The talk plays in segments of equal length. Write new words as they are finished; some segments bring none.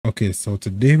Okay, so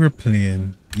today we're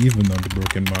playing Even Nun The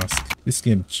Broken Mask. This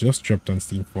game just dropped on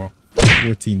Steam for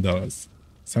 $14.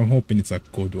 So I'm hoping it's a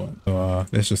good one. So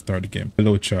let's just start the game.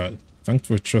 Hello child. Thanks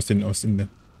for trusting us in the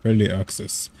early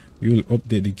access. We will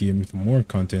update the game with more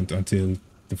content until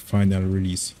the final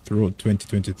release throughout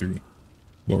 2023.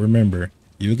 But remember,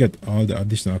 you'll get all the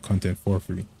additional content for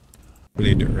free.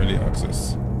 Play the early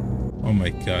access. Oh my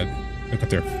god. Look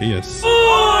at her face.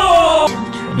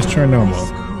 Let's try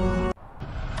normal.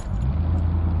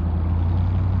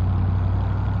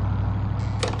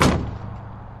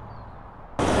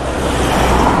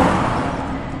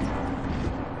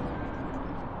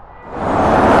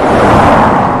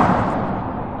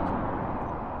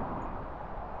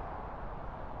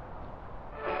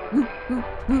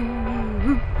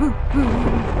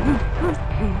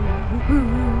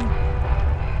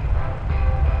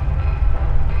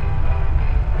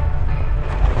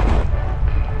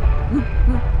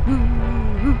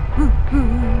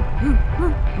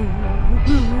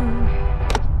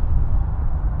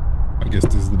 I guess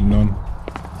this is the nun.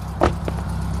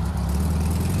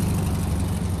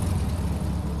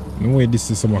 No way this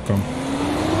is someone come.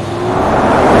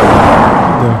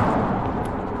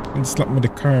 And slap me the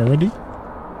car already.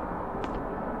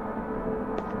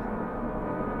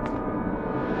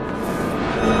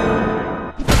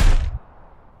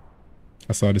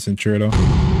 I saw this in trailer.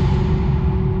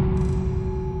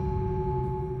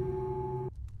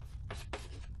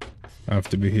 I have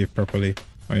to behave properly.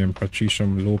 I am Patricia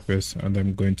Lopez and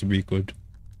I'm going to be good.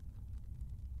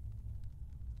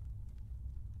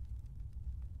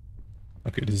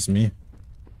 Okay, this is me.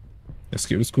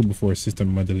 Escape the school before Sister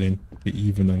Madeline be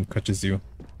even and catches you.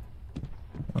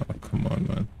 Oh, come on,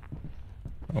 man.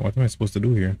 Oh, what am I supposed to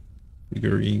do here?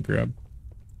 Figure E, grab.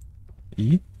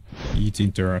 E? E to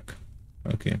interact.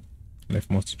 Okay. Left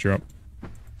mouse to drop.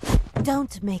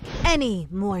 Don't make any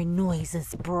more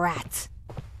noises, brat.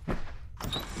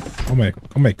 Oh my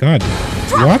god.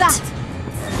 Drop what? That.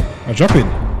 I'll drop it.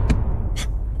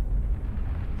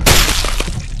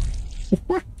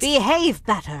 What? Behave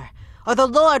better, or the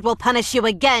Lord will punish you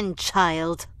again,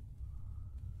 child.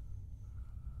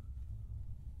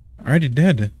 I already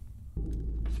dead.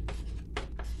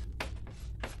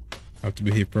 I have to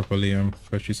behave properly.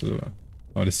 Patricia.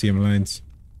 Oh, the same lines.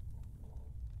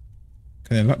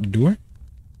 Can I lock the door?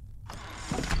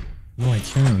 No, I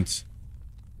can't.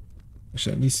 I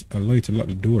should at least allow you to lock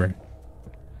the door.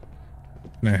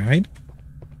 Can I hide?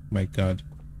 My god.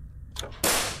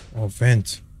 Oh,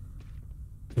 vent.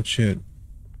 Good shit.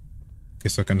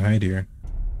 Guess I can hide here.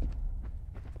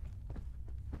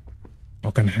 Oh,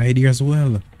 I can hide here as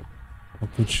well. Oh,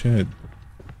 good shit.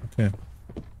 Okay.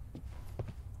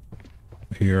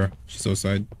 Here. She's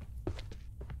outside.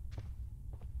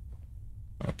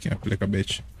 Okay, I play like a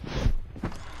bitch.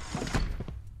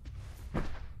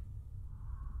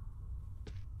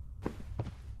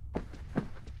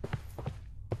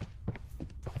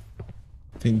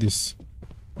 I think this...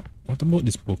 What about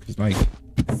this book? It's like...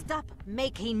 Stop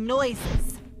making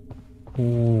noises.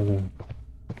 Oh.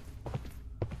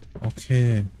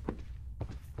 Okay.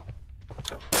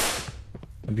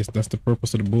 I guess that's the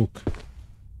purpose of the book.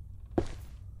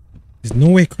 There's no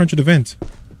way crouch through the vent.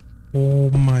 Oh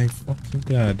my fucking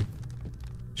god.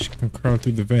 She can crawl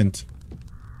through the vent.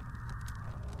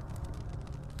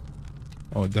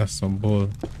 Oh, that's some bull.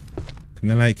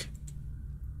 Can I like...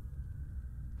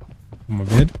 on my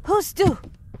bed? Who's do?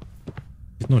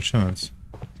 There's no chance.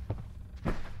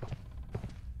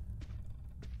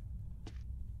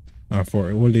 For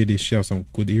an old lady, she has some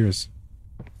good ears.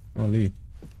 Holy.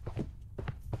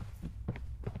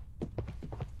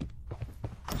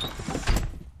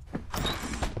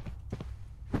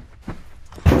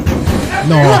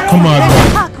 No, come on,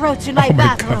 man. Cockroach in my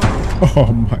bathroom.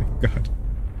 Oh my god.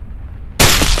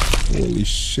 Holy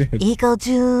shit. Eagle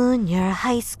Junior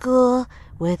High School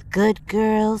with good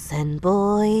girls and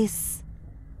boys.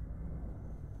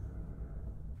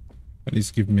 At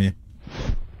least give me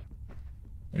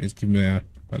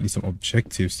at least some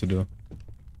objectives to do.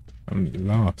 I don't need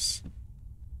laughs.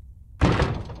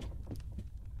 I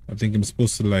think I'm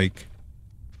supposed to like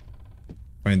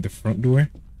find the front door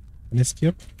and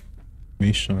escape.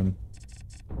 Mission.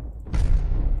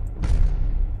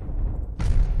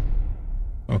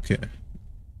 Okay.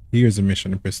 Here's a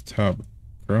mission. Press tab.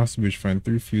 Cross the bridge, find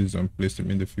 3 fuses and place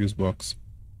them in the fuse box.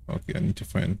 Okay, I need to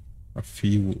find a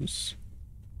fuse.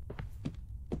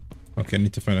 Okay, I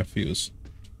need to find a fuse.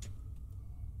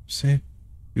 See?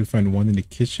 You'll find one in the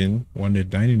kitchen, one in the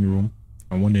dining room,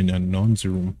 and one in a nun's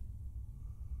room.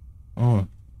 Oh.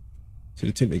 So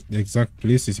the exact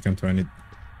places you can find it.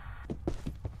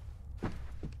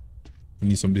 We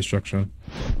need some distraction.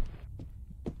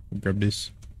 Grab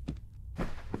this.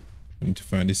 We need to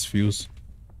find this fuse.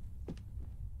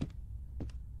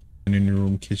 And in the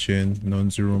room, kitchen,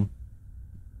 nun's room.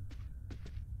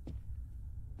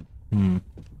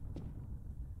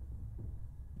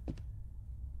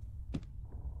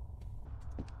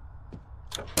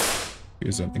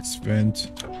 Here's an next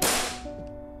vent.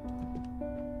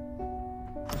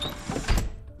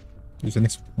 There's an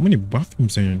how many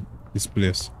bathrooms are in this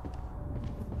place?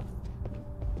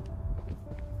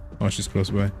 Oh, she's close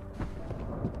by.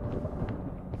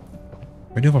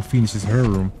 I do have a feeling this is her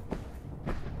room.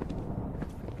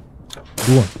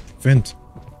 Door. Vent.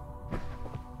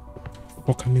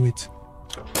 Fuck, I knew it.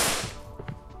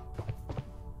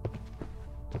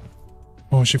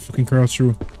 Oh, she fucking crawled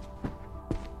through.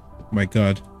 My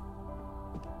god.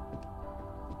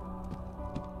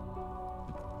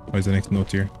 What is the next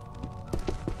note here?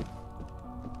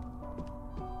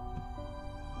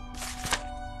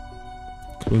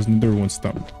 Closing the door won't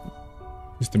stop.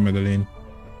 Mr. Madeleine.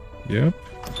 Yep.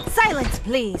 Silence,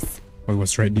 please. Oh, it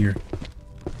was right there.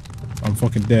 I'm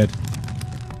fucking dead.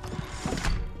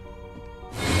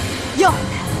 Your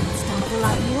parents don't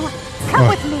love you. Come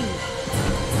with me.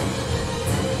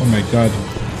 Oh my god.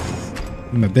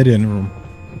 I'm not dead in the room.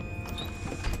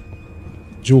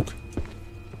 Joke.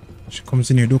 She comes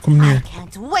in here. Don't come in here. I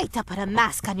can't wait to put a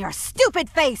mask on your stupid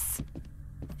face.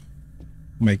 Oh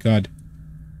my god.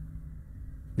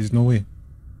 There's no way.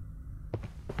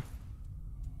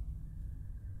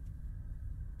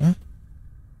 Huh?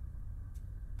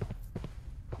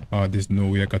 Oh, there's no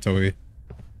way I got away.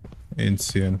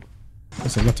 Insane.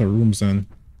 There's a lot of rooms and...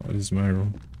 Oh, this is my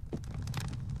room.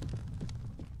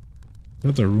 A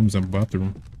lot of rooms and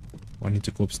bathroom. Oh, I need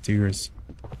to go upstairs.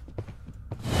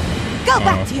 Go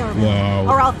back to your room, wow.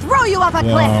 or I'll throw you off a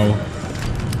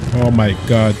cliff. Oh my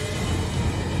god.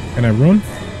 Can I run?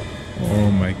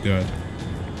 Oh my god.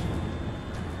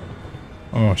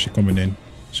 Oh, she coming in.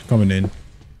 She coming in.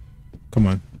 Come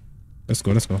on. Let's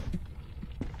go, let's go.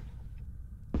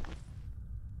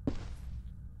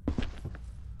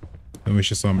 I wish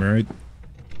you saw me, right?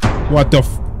 What the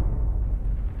f...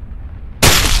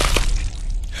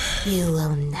 You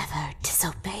will never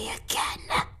disobey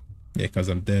again. Yeah, because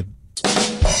I'm dead.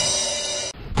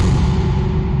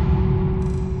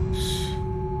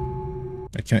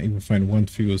 I can't even find one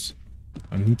fuse.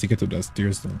 I need to get up that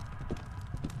stairs though.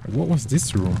 What was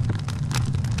this room?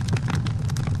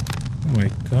 Oh my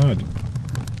god.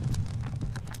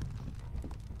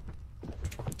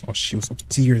 Oh, she was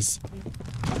upstairs.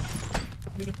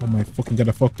 Oh my fucking god,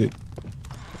 I fucked it.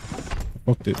 I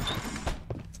fucked it.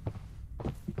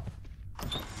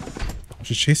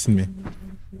 She's chasing me.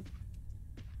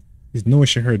 There's no way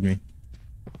she heard me.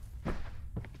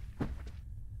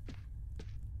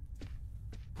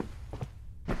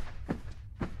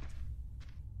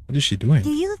 What is she doing?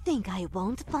 Do you think I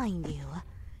won't find you?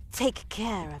 Take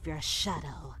care of your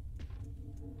shadow.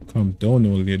 Calm down,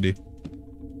 old lady.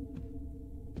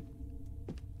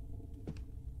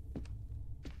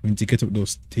 We need to get up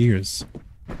those stairs.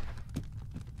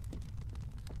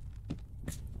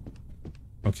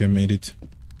 Okay, I made it.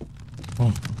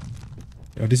 Oh,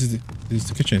 yeah, this is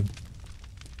the kitchen.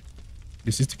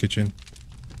 This is the kitchen.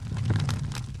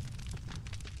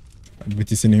 I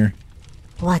bet it's in here.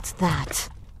 What's that?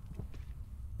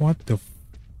 What the f...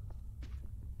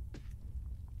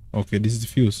 Okay, this is the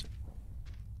fuse.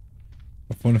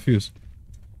 I found a fuse.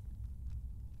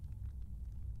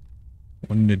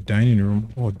 One in the dining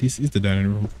room. Oh, this is the dining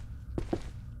room.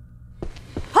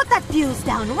 Put that fuse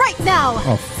down right now!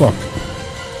 Oh, fuck.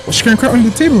 Oh, she can't crouch on the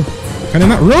table. Can I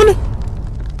not run?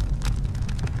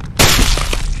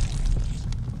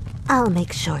 I'll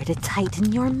make sure to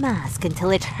tighten your mask until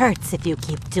it hurts if you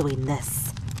keep doing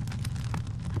this.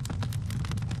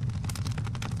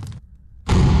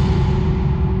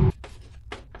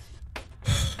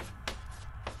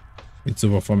 It's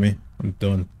over for me. I'm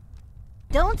done.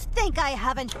 Don't think I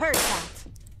haven't heard that.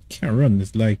 Can't run.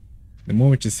 It's like the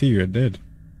moment you see you're dead.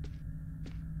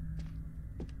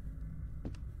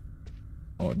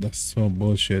 Oh, that's so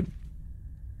bullshit.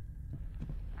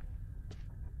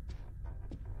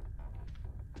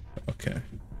 Okay.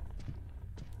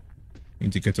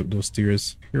 Need to get up those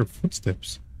stairs. Hear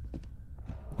footsteps.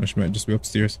 Or she might just be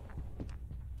upstairs.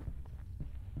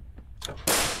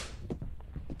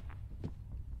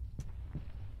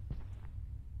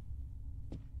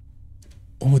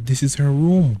 Oh, this is her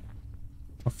room.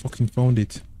 I fucking found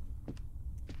it.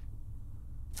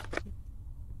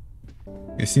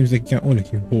 It seems like you can only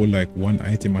hold like one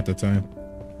item at a time.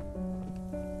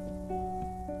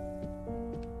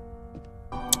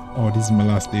 Oh, this is my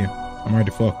last day. I'm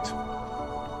already fucked.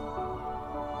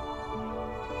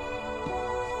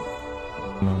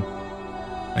 No.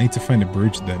 I need to find a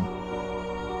bridge then.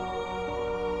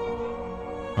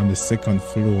 On the second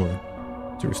floor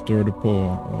to restore the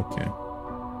power. Okay.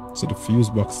 So the fuse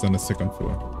box is on the second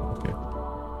floor. Okay.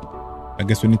 I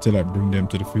guess we need to like bring them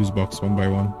to the fuse box one by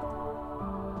one.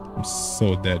 I'm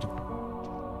so dead.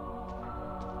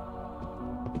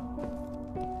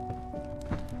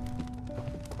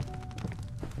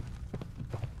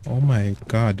 Oh my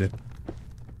god.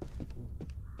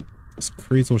 It's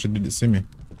crazy how she did this to me.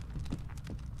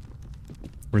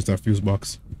 Where's that fuse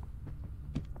box?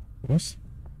 What?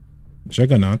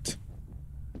 Juggernaut?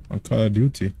 On Call of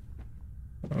Duty.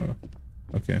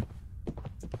 Okay.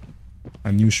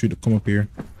 I knew she would come up here.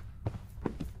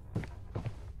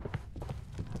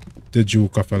 The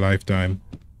joke of a lifetime.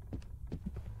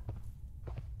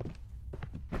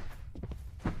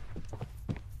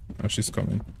 Oh, she's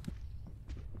coming.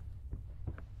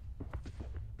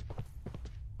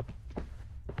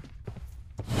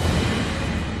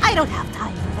 I don't have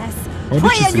time for this.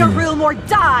 Play in your room or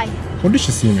die! How did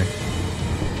she see me?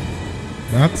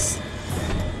 That's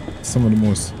some of the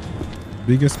most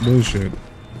biggest bullshit.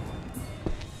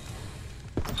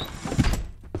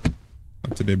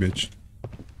 Not today, bitch.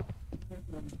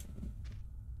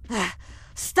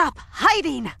 Stop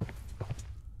hiding!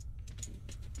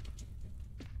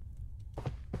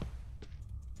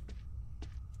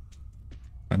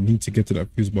 I need to get to that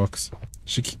fuse box.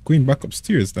 She keep going back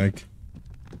upstairs, like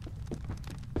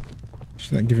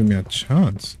she's not giving me a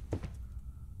chance.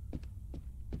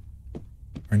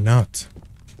 Or not.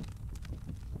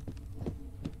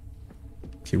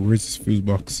 Okay, where's this fuse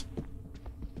box?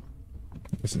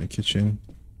 It's in the kitchen.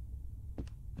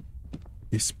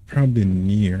 It's probably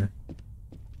near.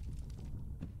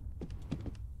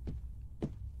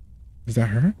 Is that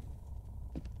her?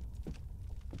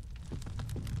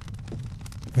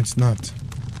 It's not.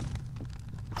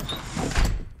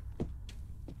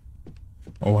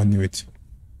 Oh, I knew it.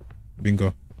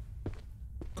 Bingo.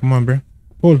 Come on, bro.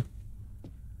 Pull.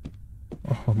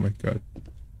 Oh my god.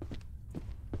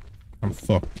 I'm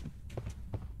fucked.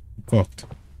 I'm fucked.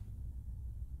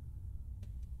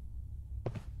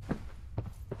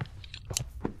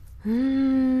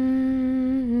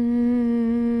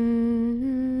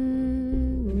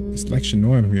 It's like she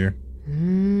know I'm here.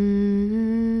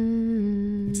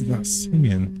 It's not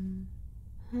singing.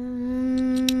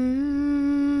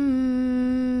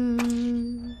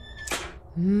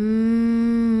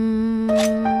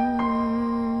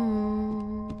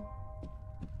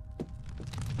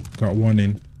 Got one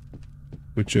in.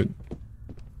 Which it.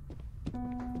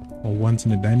 Oh, one's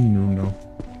in the dining room now.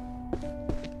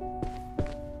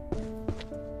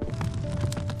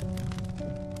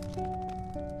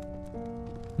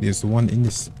 There's one in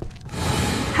this.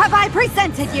 Have I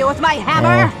presented you with my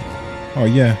hammer? Oh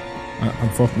yeah. I'm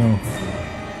fucked now.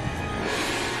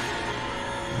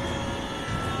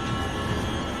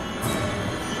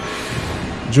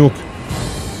 Joke.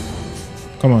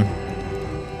 Come on.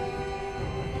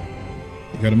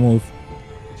 You gotta move.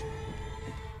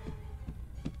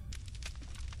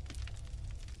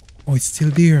 Oh, it's still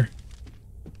there.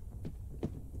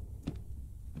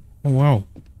 Oh wow.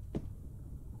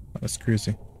 That's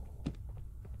crazy.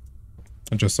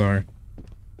 I just saw her.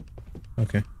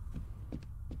 Okay.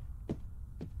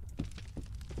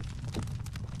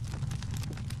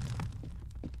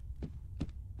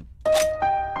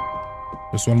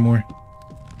 Just one more.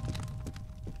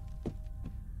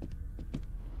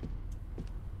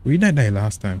 We did that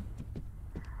last time.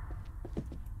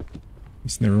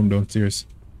 It's in the room downstairs.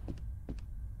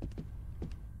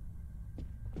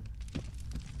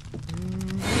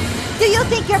 Do you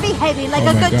think you're behaving like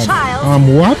a good child?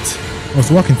 What? I was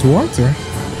walking towards her.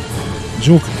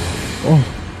 Joke. Oh,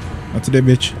 not today,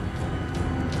 bitch.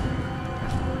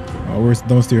 Oh, where's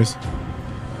downstairs?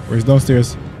 Where's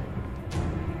downstairs?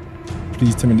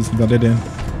 Please tell me this is not dead end.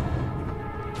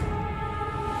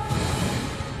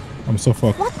 I'm so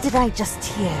fucked. What did I just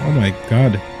hear? Oh my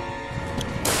god.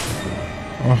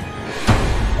 Oh,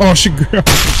 oh, she grabbed.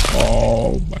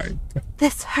 Oh my god.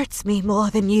 This hurts me more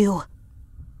than you.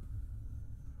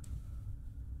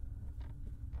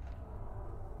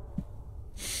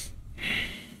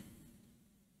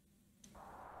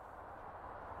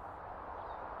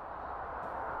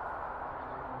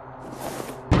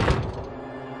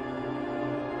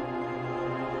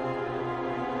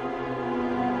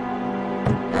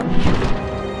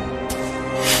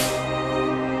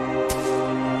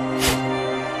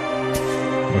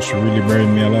 Oh, she really buried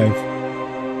me alive.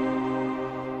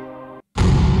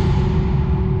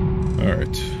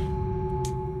 Alright.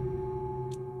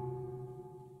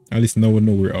 At least now we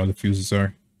know where all the fuses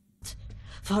are.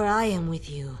 for I am with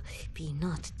you. Be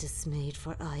not dismayed,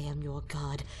 for I am your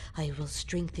God. I will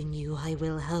strengthen you, I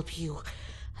will help you.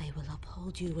 I will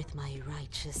uphold you with my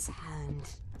righteous hand.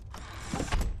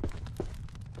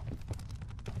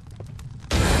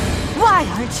 Why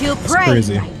aren't you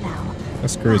praying right now?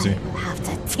 That's crazy. I will have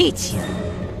to teach you.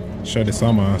 Shut this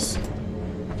on my ass.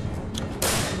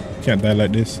 Can't die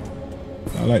like this.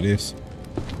 Not like this.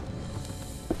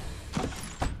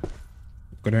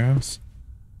 Look at her house.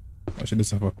 I should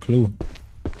just have a clue.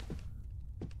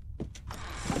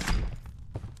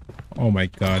 Oh my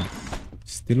god.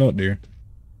 Still out there.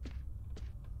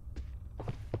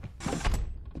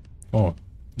 Oh,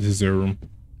 this is her room.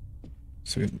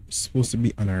 So it's supposed to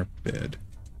be on our bed.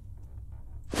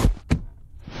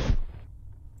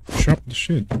 Drop the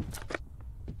shit.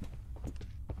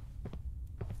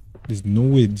 There's no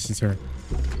way this is her.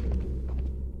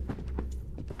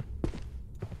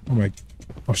 Oh my.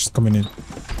 Oh, she's coming in.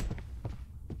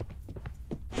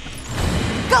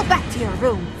 Go back to your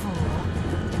room, fool.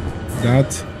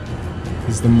 That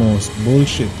is the most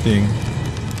bullshit thing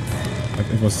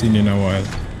I've ever seen in a while.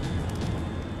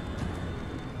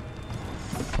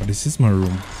 Oh, this is my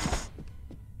room.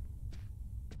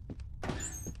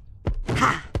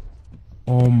 Ha!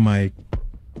 Oh my.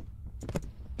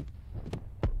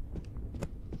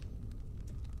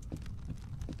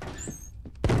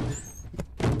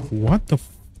 What the f—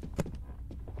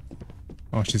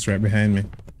 oh, she's right behind me.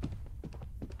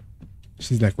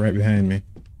 She's like right behind me.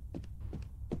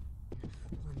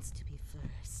 Wants to be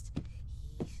first.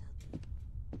 He shall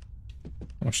be.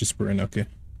 Oh, she's spraying. Okay,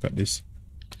 got this.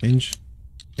 Hinge.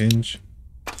 Hinge.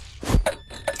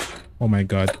 Oh my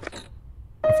god.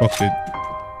 I fucked it.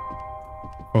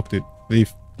 Fucked it.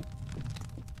 Leave.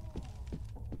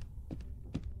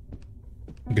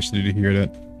 I guess you didn't hear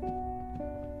that.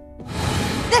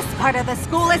 This part of the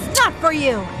school is not for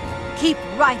you! Keep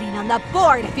writing on the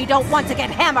board if you don't want to get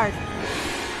hammered!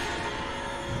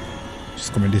 She's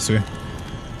coming this way.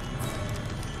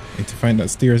 Need to find that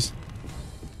stairs.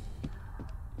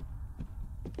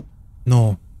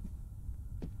 No.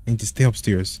 I need to stay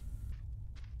upstairs.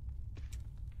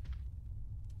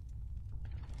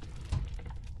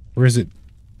 Where is it?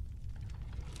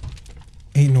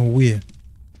 Ain't no way.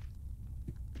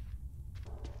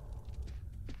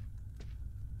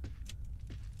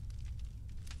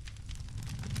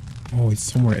 Oh, it's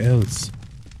somewhere else.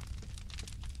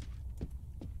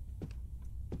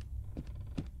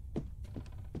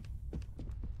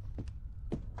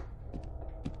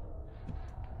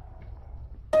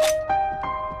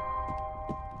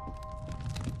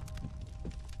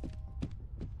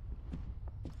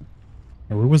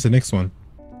 Where was the next one?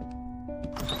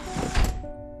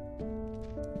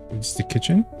 Is the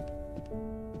kitchen?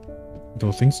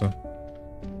 Don't think so.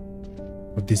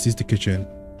 But this is the kitchen.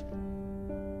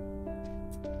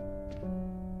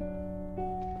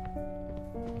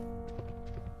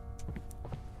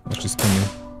 That's just coming.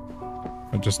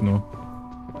 I just know.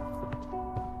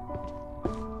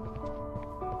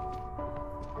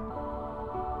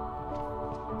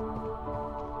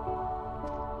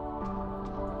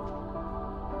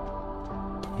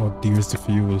 Oh, there's the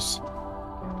fuse.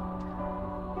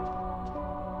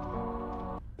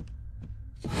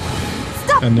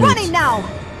 Stop running now!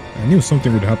 I knew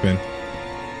something would happen.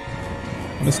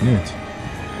 That's neat.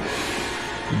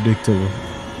 Predictable.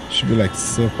 Should be like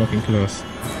so fucking close.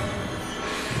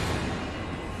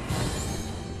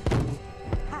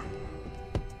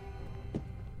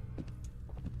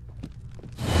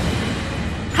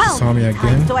 Saw me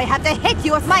again. Do I have to hit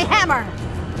you with my hammer?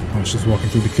 Oh, she's walking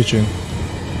through the kitchen.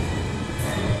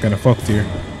 Kinda fucked here.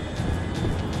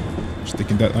 She's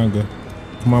taking that angle.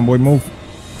 Come on, boy, move.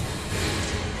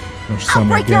 Oh, she saw me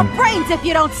break again. your brains if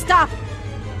you don't stop.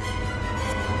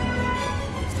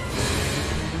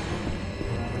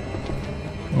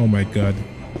 Oh my god.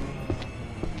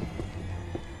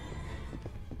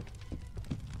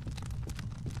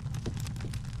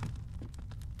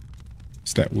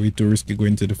 Is that way too risky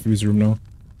going to the fuse room now?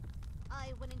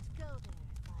 I wouldn't go there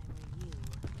if I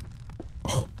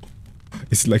were you. Oh,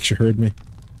 it's like she heard me.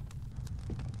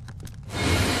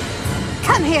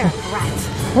 Come here, rat.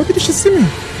 How did she see me?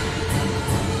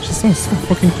 She sounds so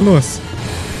fucking close.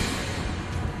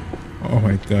 Oh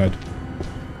my god.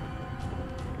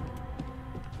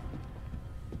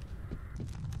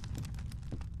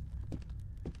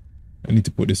 I need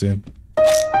to put this in.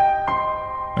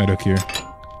 I don't care.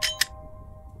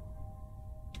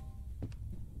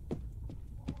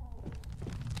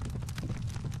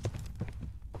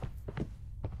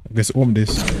 I guess open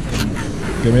this.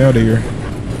 Get me out of here.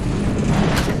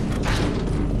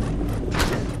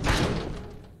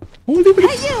 Holy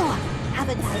Hey you!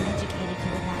 Haven't I educated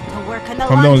you enough to work in the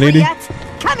Calm down, laundry lady. yet?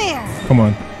 Come here! Come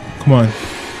on. Come on.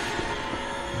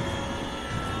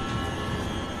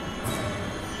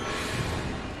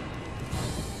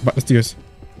 Back the stairs.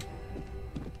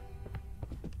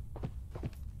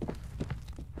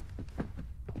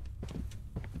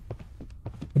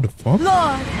 What the fuck?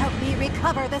 Lord, help me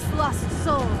recover this lost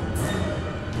soul.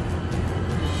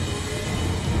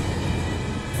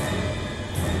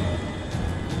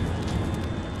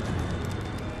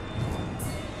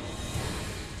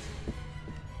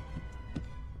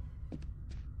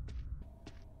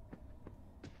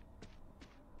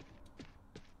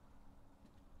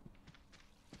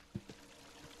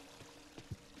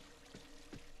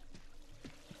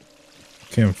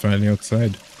 Okay, I'm finally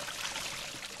outside.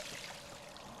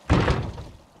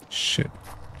 Shit.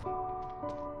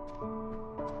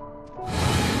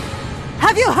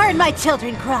 Have you heard my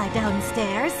children cry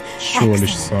downstairs? Surely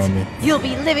she saw me. You'll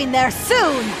be living there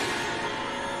soon!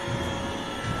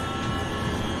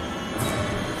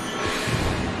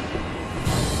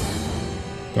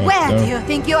 God Where damn. do you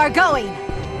think you are going?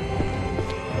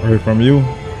 Away from you.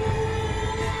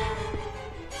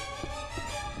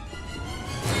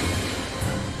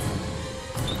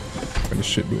 Open the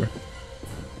shit door.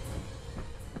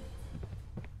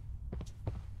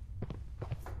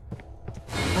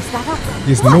 Was that a...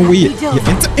 There's What no have way you you done?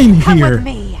 enter in Come here. with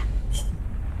me.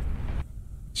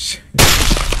 Shit.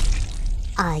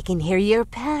 I can hear your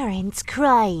parents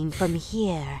crying from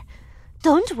here.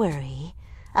 Don't worry.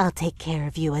 I'll take care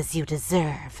of you as you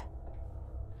deserve.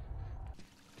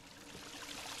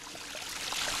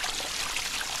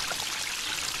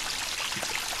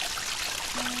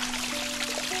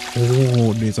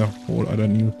 Oh, there's a whole other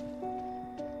new.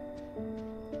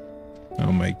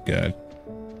 Oh my god.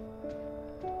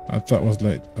 I thought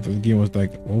the game was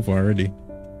like over already.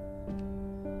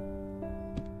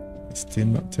 It's still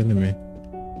not telling me.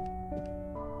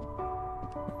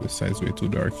 The side's way too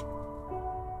dark.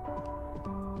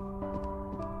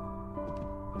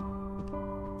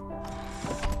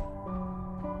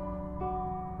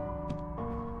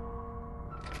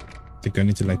 I think I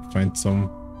need to like find some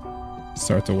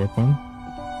starter weapon.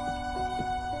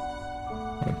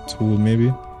 A tool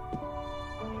maybe.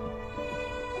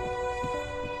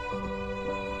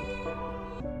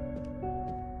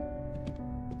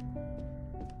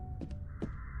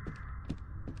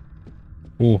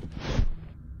 Oh,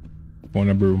 on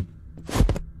a broom.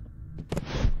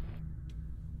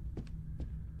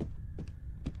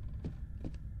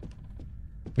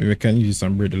 Maybe I can use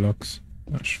some bread deluxe.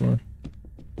 Not sure.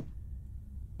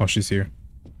 Oh, she's here.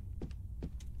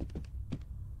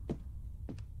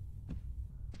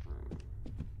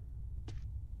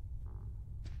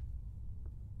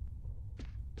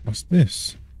 What's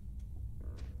this?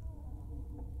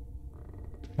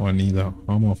 Oh, I need the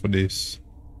armor for this.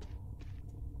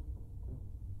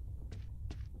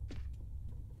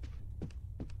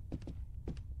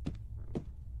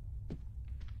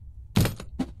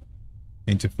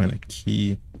 Need to find a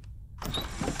key. I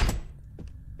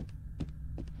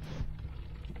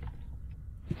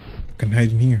can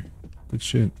hide in here. Good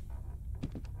shit.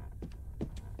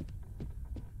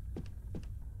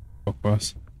 Fuck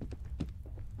boss.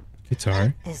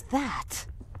 Guitar. Is that?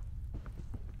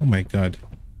 Oh my god.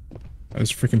 I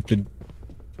just freaking played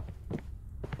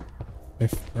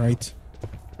left, right.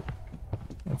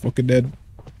 I'm fucking dead.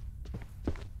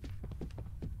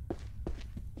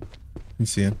 You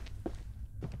see it?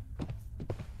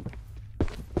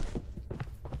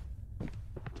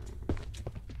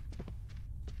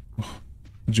 Oh,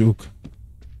 joke.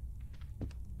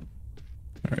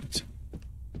 Alright.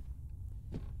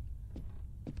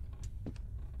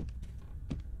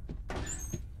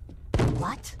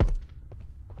 What?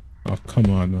 Oh, come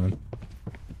on, man.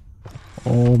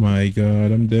 Oh my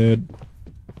god, I'm dead.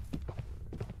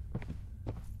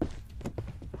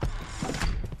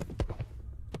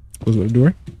 Close the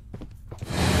door.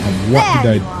 And what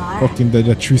There did you I are. fucking did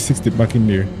a 360 back in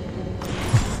there?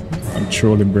 I'm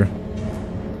trolling, bro.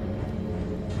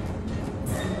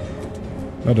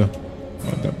 Oh,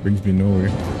 that brings me nowhere.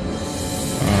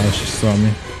 Ah, she saw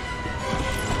me.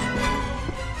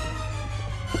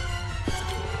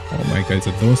 Oh my god, it's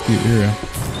a don't sleep area.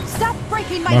 Stop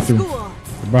breaking my Bathroom. school!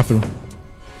 The bathroom.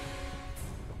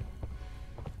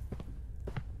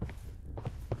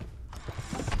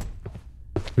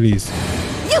 Please.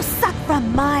 You suck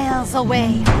from miles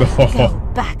away. Go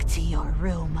back to your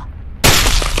room.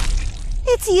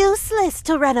 It's useless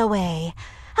to run away.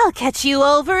 I'll catch you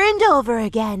over and over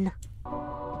again.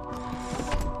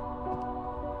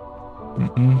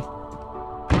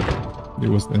 There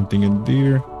wasn't anything in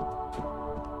there.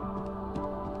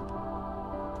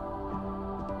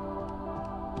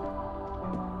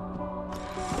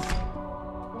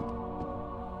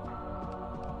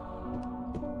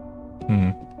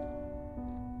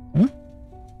 Huh?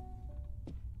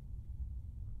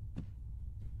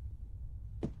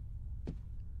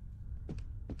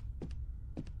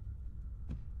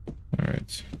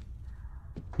 Alright.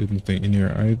 There's nothing in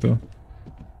here either.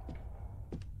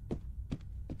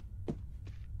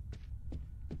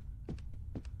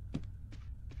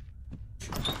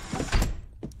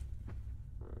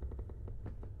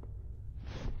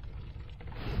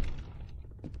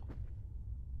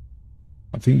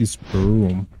 I think this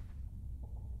broom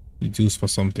is used for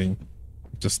something.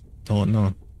 Just don't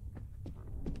know.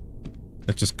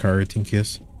 Let's just carry it in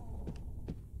case.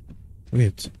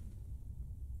 Wait.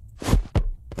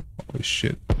 Holy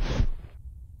shit.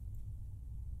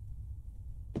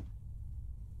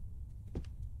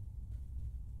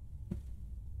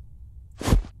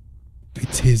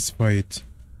 It is fight.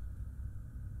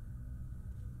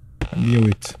 I knew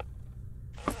it.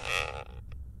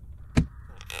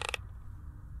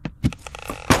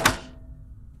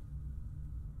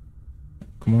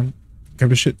 Come on. Grab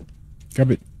the shit.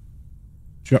 Grab it.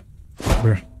 Drop.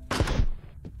 Bruh.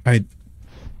 Hide.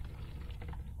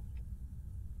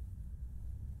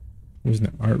 Wasn't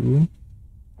it art room?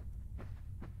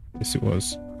 Yes, it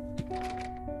was.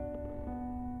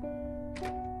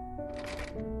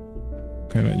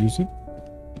 Can I use it?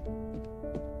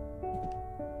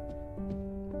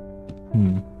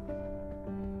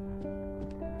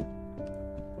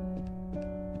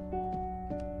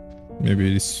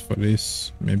 Maybe it is for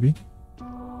this, maybe?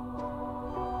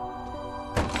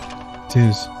 It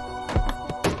is.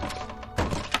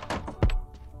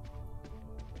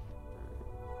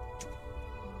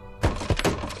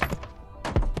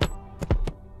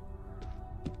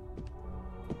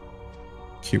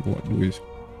 Okay, what do we...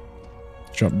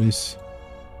 Drop this.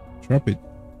 Drop it.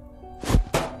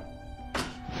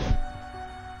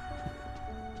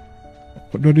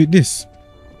 What do I do with this?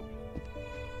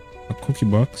 A cookie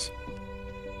box.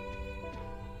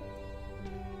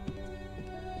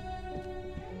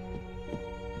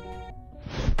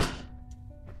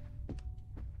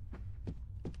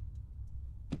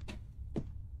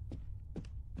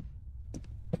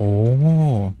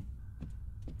 Oh,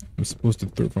 I'm supposed to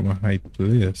throw it from a high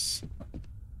place.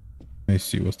 I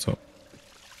see what's up.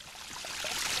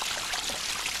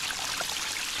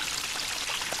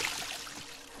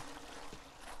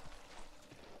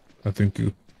 I think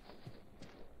you.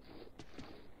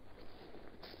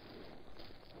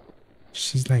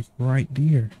 She's like right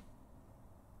there.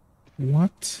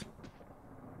 What?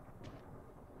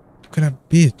 Look at that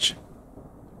bitch.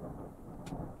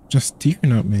 Just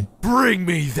staring at me. Bring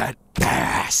me that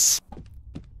ass!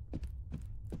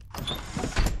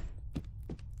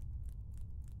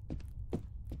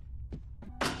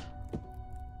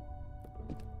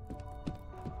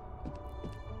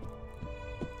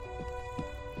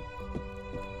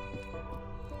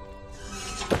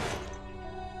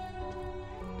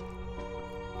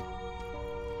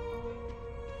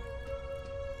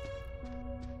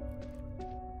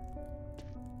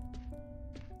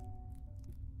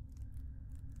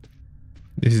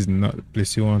 This is not the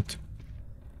place you want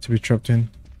to be trapped in.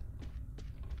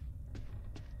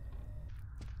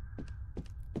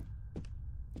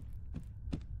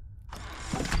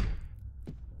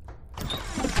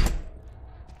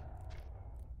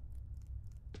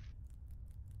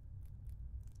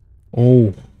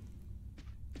 Oh,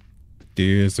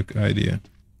 there's a good idea.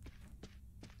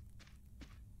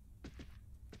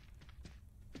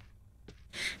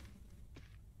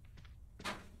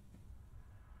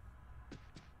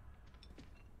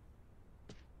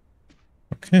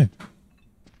 Okay.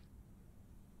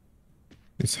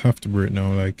 It's have to be right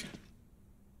now, like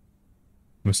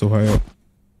I'm so high up.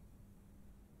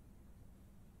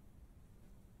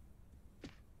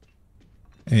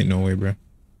 Ain't no way, bro.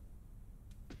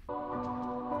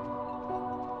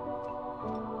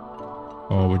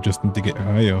 Oh, we just need to get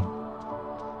higher.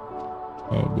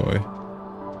 Oh boy.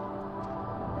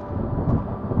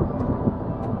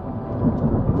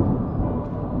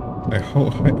 Like how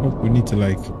high up we need to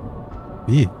like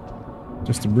be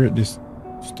just to break this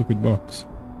stupid box.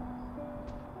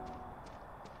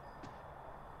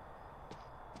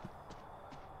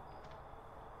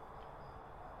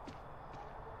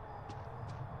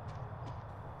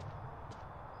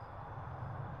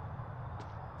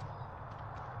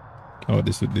 Oh,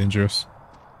 this is dangerous.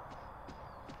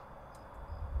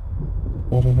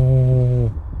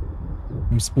 Oh,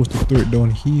 I'm supposed to throw it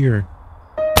down here.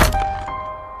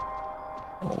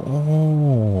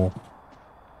 Oh,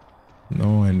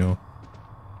 no, I know.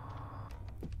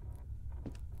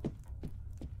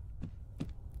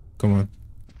 Come on.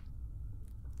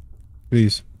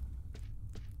 Please.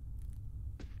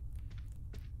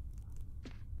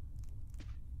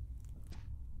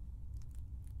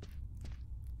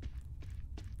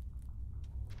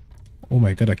 Oh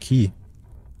my god, a key.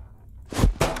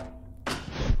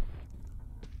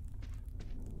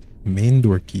 Main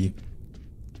door key.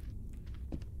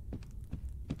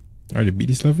 Alright, beat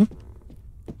this level?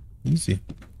 Easy.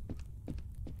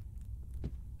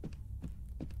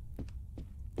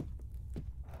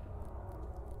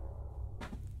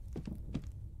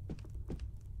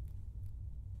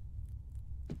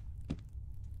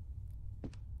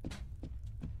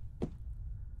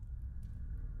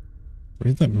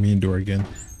 Where's that main door again?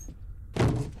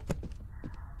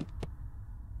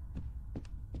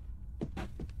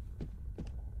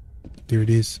 There it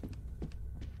is.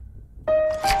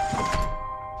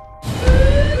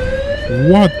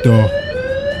 What the?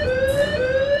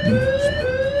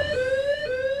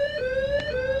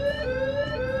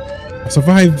 I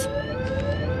survived.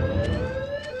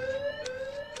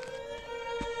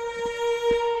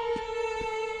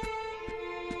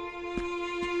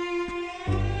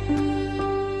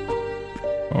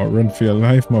 Oh, run for your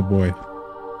life, my boy.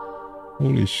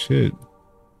 Holy shit.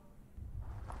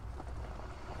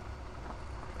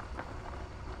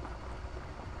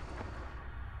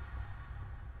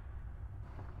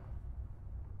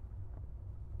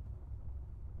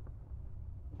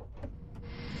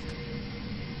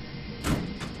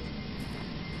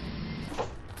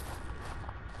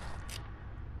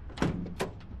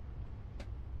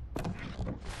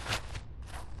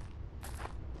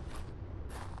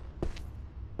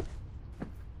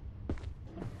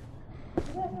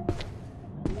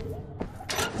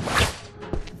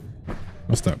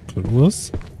 What's that?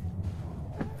 Close?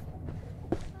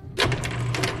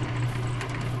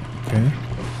 Okay.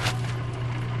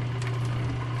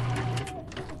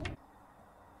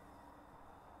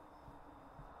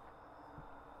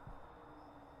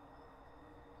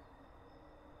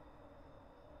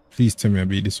 Please tell me I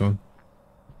beat this one.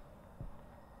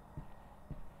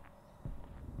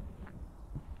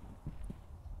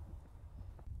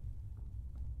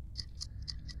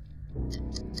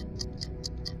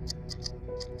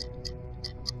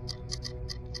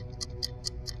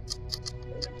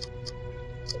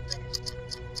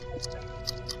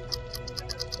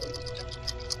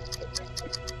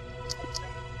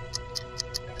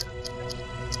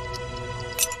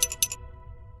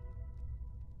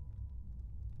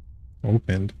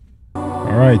 Opened.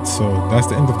 Alright, so that's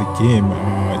the end of the game.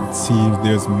 It seems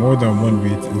there's more than one way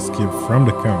to escape from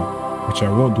the camp, which I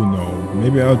won't do now.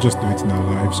 Maybe I'll just do it in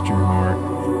a live stream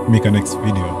or make a next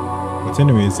video. But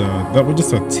anyways, that was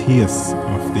just a taste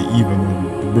of the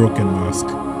Nun The Broken Mask.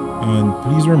 And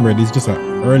please remember, this is just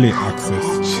an early access,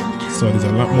 so there's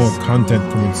a lot more content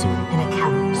coming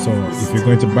soon. So if you're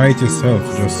going to buy it yourself,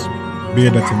 just bear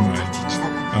that in mind.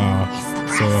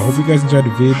 So I hope you guys enjoyed the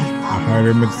vid. I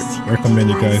highly recommend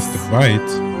you guys to buy it.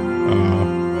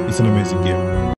 It's an amazing game.